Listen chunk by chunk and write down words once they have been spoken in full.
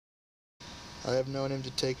I have known him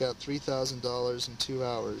to take out $3,000 in 2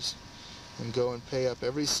 hours and go and pay up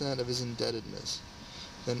every cent of his indebtedness,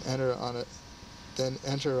 then enter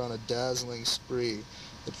on a dazzling spree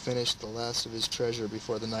that finished the last of his treasure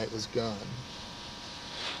before the night was gone.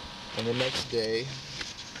 And the next day,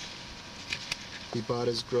 he bought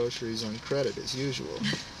his groceries on credit as usual,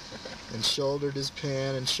 and shouldered his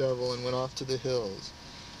pan and shovel and went off to the hills,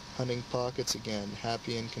 hunting pockets again,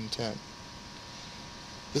 happy and content.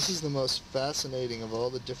 This is the most fascinating of all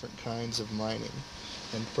the different kinds of mining,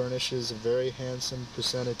 and furnishes a very handsome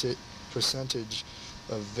percentage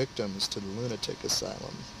of victims to the lunatic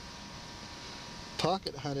asylum.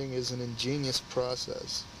 Pocket hunting is an ingenious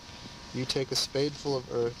process. You take a spadeful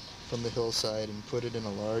of earth from the hillside and put it in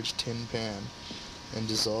a large tin pan, and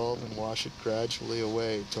dissolve and wash it gradually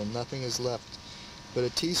away till nothing is left but a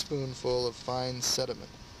teaspoonful of fine sediment.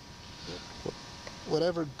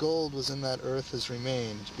 Whatever gold was in that earth has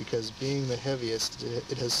remained, because being the heaviest,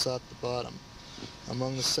 it has sought the bottom.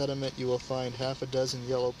 Among the sediment you will find half a dozen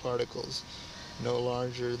yellow particles, no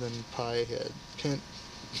larger than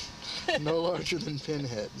no larger than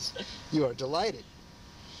pinheads. You are delighted.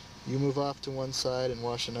 You move off to one side and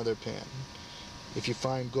wash another pan. If you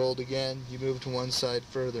find gold again, you move to one side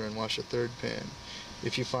further and wash a third pan.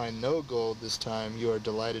 If you find no gold this time, you are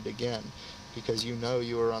delighted again, because you know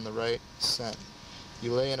you are on the right scent.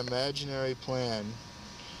 You lay an imaginary plan,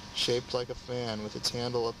 shaped like a fan, with its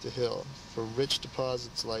handle up the hill, for rich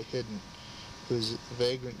deposits lie hidden, whose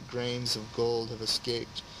vagrant grains of gold have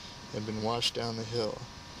escaped and been washed down the hill,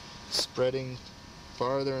 spreading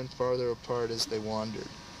farther and farther apart as they wandered.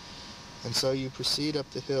 And so you proceed up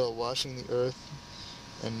the hill, washing the earth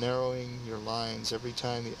and narrowing your lines every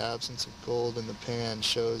time the absence of gold in the pan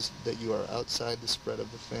shows that you are outside the spread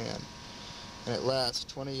of the fan. And at last,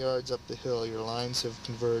 20 yards up the hill, your lines have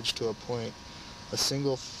converged to a point. A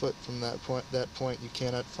single foot from that point you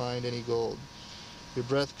cannot find any gold. Your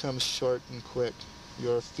breath comes short and quick.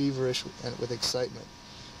 You are feverish and with excitement.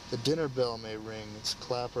 The dinner bell may ring, its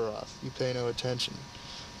clapper off. You pay no attention.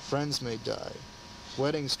 Friends may die.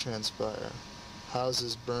 Weddings transpire.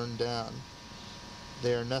 Houses burn down.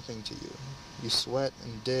 They are nothing to you. You sweat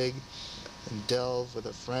and dig and delve with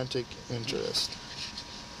a frantic interest.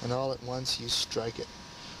 And all at once you strike it.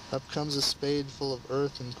 Up comes a spadeful of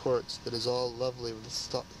earth and quartz that is all lovely with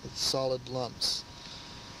solid lumps,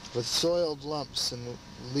 with soiled lumps and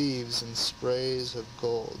leaves and sprays of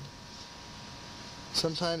gold.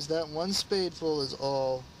 Sometimes that one spadeful is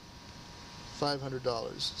all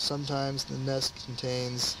 $500. Sometimes the nest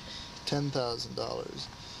contains $10,000,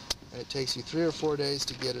 and it takes you 3 or 4 days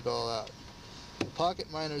to get it all out.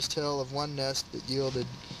 Pocket miners tell of one nest that yielded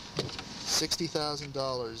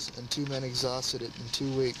 $60,000, and 2 men exhausted it in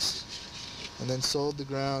 2 weeks, and then sold the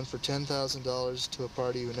ground for $10,000 to a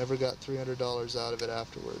party who never got $300 out of it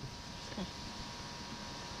afterward.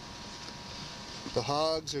 The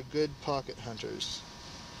hogs are good pocket hunters.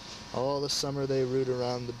 All the summer they root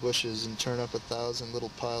around the bushes and turn up 1,000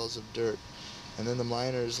 little piles of dirt, and then the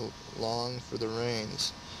miners long for the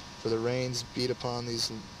rains, for the rains beat upon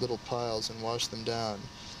these little piles and wash them down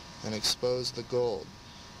and expose the gold,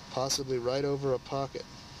 possibly right over a pocket.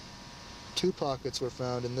 2 pockets were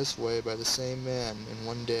found in this way by the same man in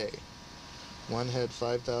one day. One had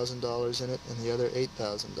 $5,000 in it and the other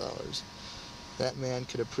 $8,000. That man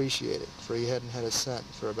could appreciate it, for he hadn't had a cent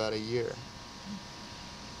for about a year.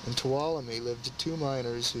 In Tuolumne lived 2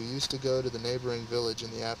 miners who used to go to the neighboring village in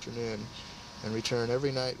the afternoon and return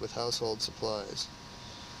every night with household supplies.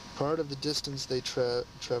 Part of the distance they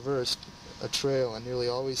traversed a trail and nearly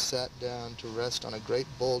always sat down to rest on a great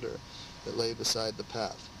boulder that lay beside the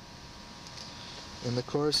path. In the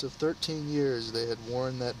course of 13 years they had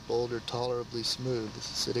worn that boulder tolerably smooth,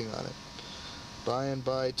 sitting on it. By and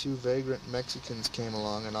by 2 vagrant Mexicans came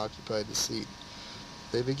along and occupied the seat.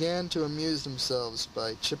 They began to amuse themselves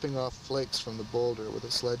by chipping off flakes from the boulder with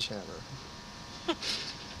a sledgehammer.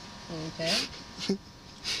 Okay.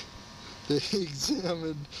 They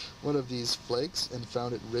examined one of these flakes and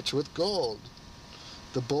found it rich with gold.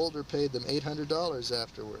 The boulder paid them $800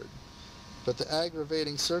 afterward. But the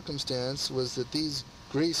aggravating circumstance was that these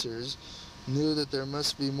greasers knew that there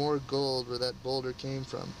must be more gold where that boulder came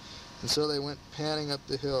from, and so they went panning up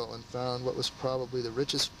the hill and found what was probably the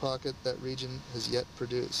richest pocket that region has yet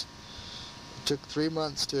produced. It took 3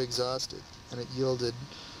 months to exhaust it, and it yielded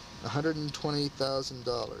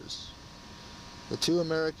 $120,000. The 2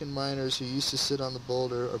 American miners who used to sit on the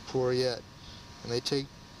boulder are poor yet, and they take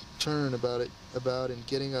turn about in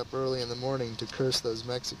getting up early in the morning to curse those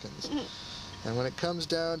Mexicans. And when it comes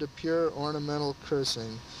down to pure ornamental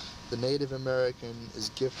cursing, the Native American is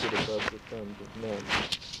gifted above the thumbs of men.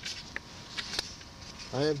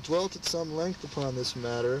 I have dwelt at some length upon this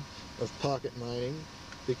matter of pocket mining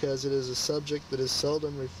because it is a subject that is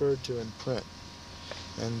seldom referred to in print,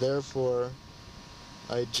 and therefore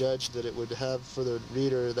I judged that it would have for the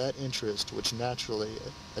reader that interest which naturally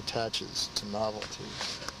attaches to novelty.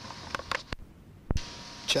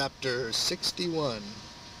 Chapter 61.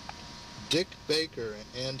 Dick Baker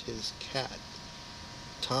and His Cat.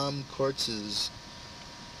 Tom Quartz's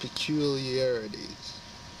Peculiarities.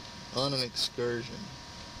 On an Excursion.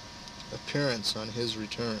 Appearance on his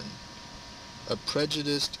return. A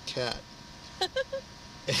Prejudiced Cat.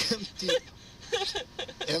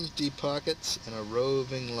 Empty pockets and a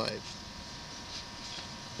roving life.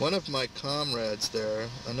 One of my comrades there,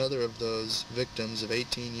 another of those victims of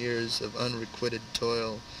 18 years of unrequited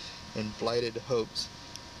toil and blighted hopes,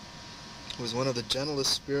 was one of the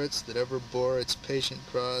gentlest spirits that ever bore its patient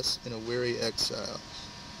cross in a weary exile.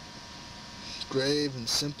 Grave and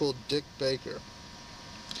simple Dick Baker,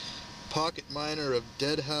 pocket miner of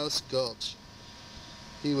Deadhouse Gulch.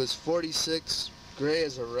 He was 46, gray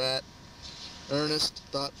as a rat, earnest,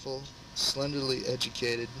 thoughtful, slenderly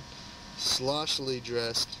educated, sloshily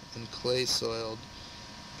dressed, and clay-soiled,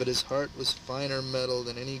 but his heart was finer metal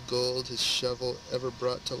than any gold his shovel ever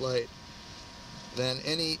brought to light, than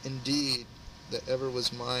any, indeed, that ever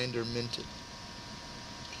was mined or minted.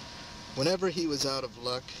 Whenever he was out of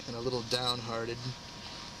luck and a little downhearted,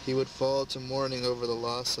 he would fall to mourning over the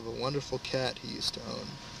loss of a wonderful cat he used to own.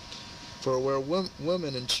 For where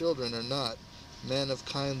women and children are not, men of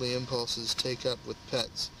kindly impulses take up with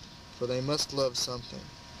pets, for they must love something.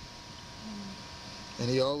 And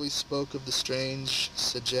he always spoke of the strange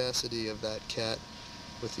sagacity of that cat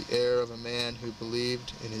with the air of a man who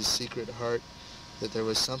believed in his secret heart that there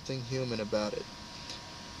was something human about it,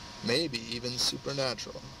 maybe even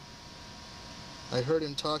supernatural. I heard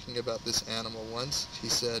him talking about this animal once. He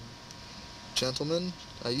said, "Gentlemen,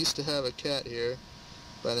 I used to have a cat here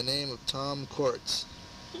by the name of Tom Quartz,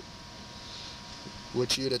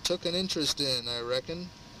 which you'd have took an interest in, I reckon.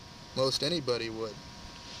 Most anybody would.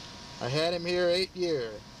 I had him here 8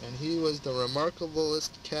 year, and he was the remarkablest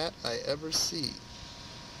cat I ever see.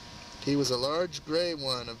 He was a large gray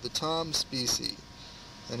one of the Tom species,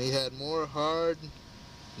 and he had more hard,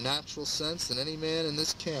 natural sense than any man in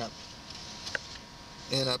this camp.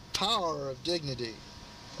 And a power of dignity.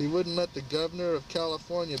 He wouldn't let the governor of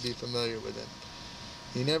California be familiar with him.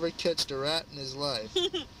 He never catched a rat in his life.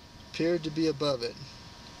 Appeared to be above it.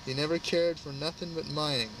 He never cared for nothing but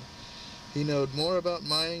mining. He knowed more about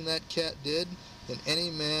mining, that cat did, than any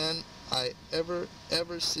man I ever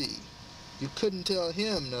see. You couldn't tell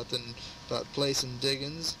him nothing about placing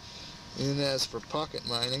diggins, and as for pocket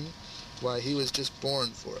mining, why, he was just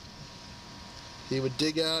born for it. He would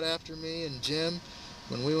dig out after me and Jim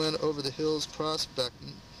when we went over the hills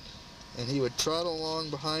prospecting, and he would trot along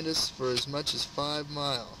behind us for as much as 5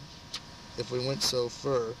 mile, if we went so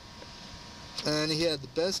fur. And he had the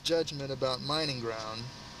best judgment about mining ground.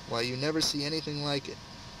 Why, you never see anything like it.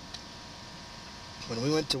 When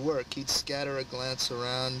we went to work, he'd scatter a glance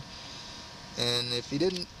around, and if he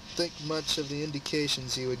didn't think much of the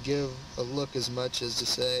indications, he would give a look as much as to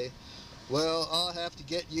say, "Well, I'll have to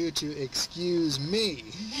get you to excuse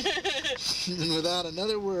me." And without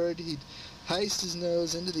another word, he'd heist his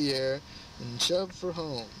nose into the air and shove for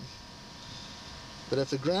home. But if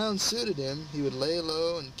the ground suited him, he would lay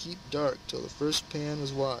low and keep dark till the first pan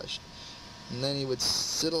was washed. And then he would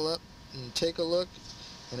sidle up and take a look,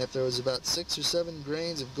 and if there was about 6 or 7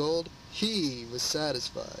 grains of gold, he was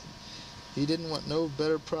satisfied. He didn't want no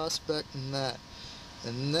better prospect than that.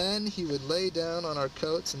 And then he would lay down on our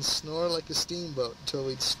coats and snore like a steamboat until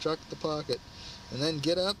we'd struck the pocket, and then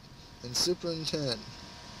get up and superintend.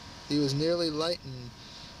 He was nearly lightened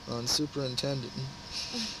on superintending.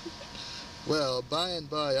 Well, by and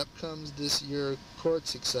by, up comes this year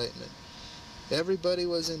quartz excitement. Everybody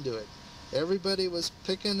was into it. Everybody was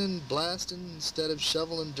picking and blasting instead of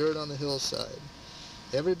shoveling dirt on the hillside.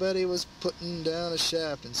 Everybody was putting down a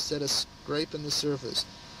shaft instead of scraping the surface.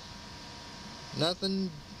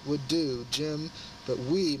 Nothing would do, Jim, but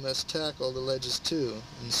we must tackle the ledges too,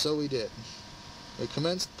 and so we did. We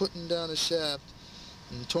commenced putting down a shaft,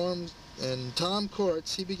 and Tom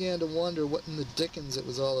Quartz, he began to wonder what in the dickens it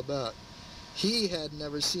was all about. He had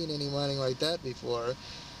never seen any mining like that before,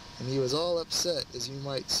 and he was all upset, as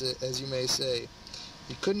you may say.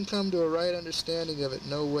 He couldn't come to a right understanding of it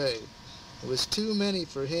no way. It was too many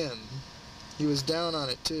for him. He was down on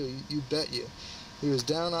it too, you bet you. He was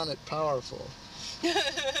down on it powerful,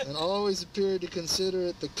 and always appeared to consider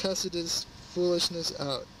it the cussedest foolishness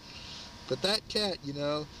out. But that cat, you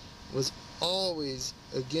know, was always,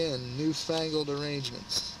 again, newfangled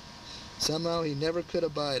arrangements. Somehow he never could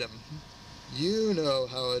abide 'em. You know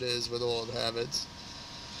how it is with old habits.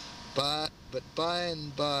 But by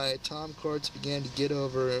and by, Tom Quartz began to get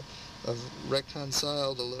over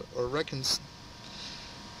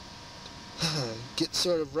get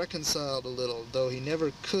sort of reconciled a little, though he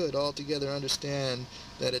never could altogether understand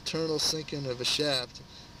that eternal sinking of a shaft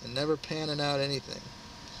and never panning out anything.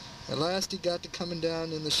 At last he got to coming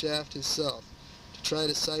down in the shaft himself to try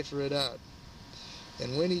to cipher it out.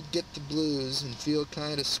 And when he'd get the blues and feel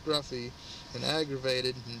kind of scruffy and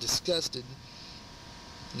aggravated and disgusted,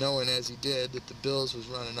 knowing as he did that the bills was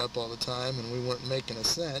running up all the time and we weren't making a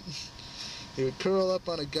cent, he would curl up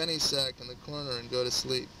on a gunny sack in the corner and go to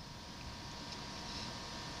sleep.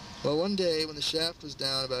 Well, one day when the shaft was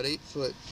down about 8 foot